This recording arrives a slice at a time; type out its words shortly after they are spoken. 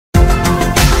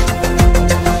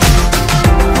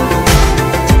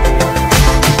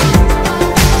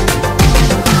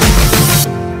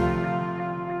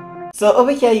So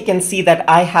over here you can see that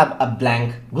I have a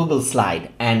blank Google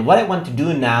slide, and what I want to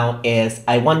do now is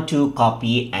I want to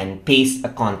copy and paste a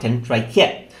content right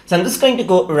here. So I'm just going to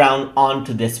go around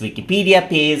onto this Wikipedia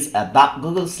page about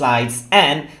Google Slides,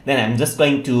 and then I'm just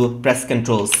going to press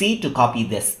Ctrl C to copy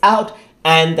this out,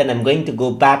 and then I'm going to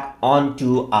go back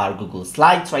onto our Google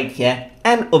Slides right here,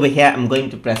 and over here I'm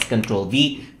going to press Ctrl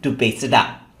V to paste it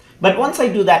out. But once I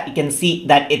do that, you can see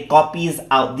that it copies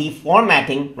out the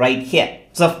formatting right here.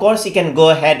 So of course you can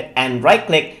go ahead and right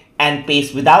click and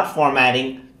paste without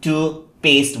formatting to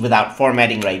paste without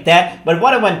formatting right there. But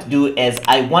what I want to do is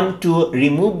I want to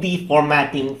remove the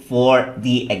formatting for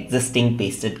the existing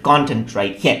pasted content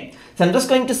right here. So I'm just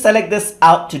going to select this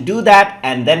out to do that,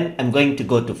 and then I'm going to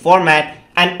go to format,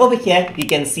 and over here you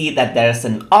can see that there's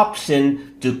an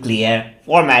option to clear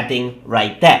formatting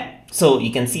right there. So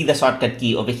you can see the shortcut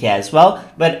key over here as well.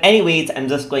 But anyways, I'm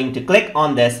just going to click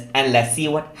on this and let's see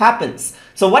what happens.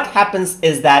 So what happens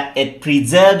is that it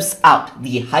preserves out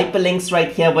the hyperlinks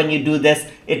right here. When you do this,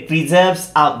 it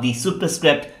preserves out the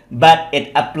superscript, but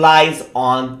it applies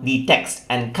on the text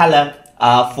and color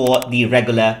for the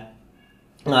regular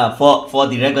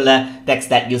text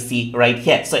that you see right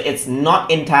here. So it's not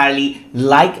entirely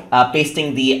like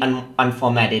pasting the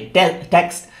unformatted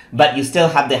text, but you still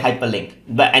have the hyperlink.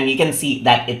 And you can see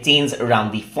that it changes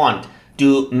around the font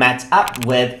to match up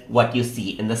with what you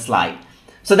see in the slide.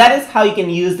 So that is how you can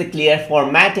use the clear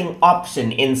formatting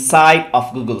option inside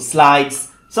of Google Slides.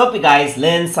 So hope you guys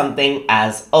learned something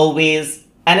as always.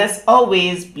 And as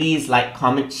always, please like,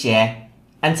 comment, share,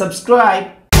 and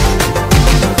subscribe.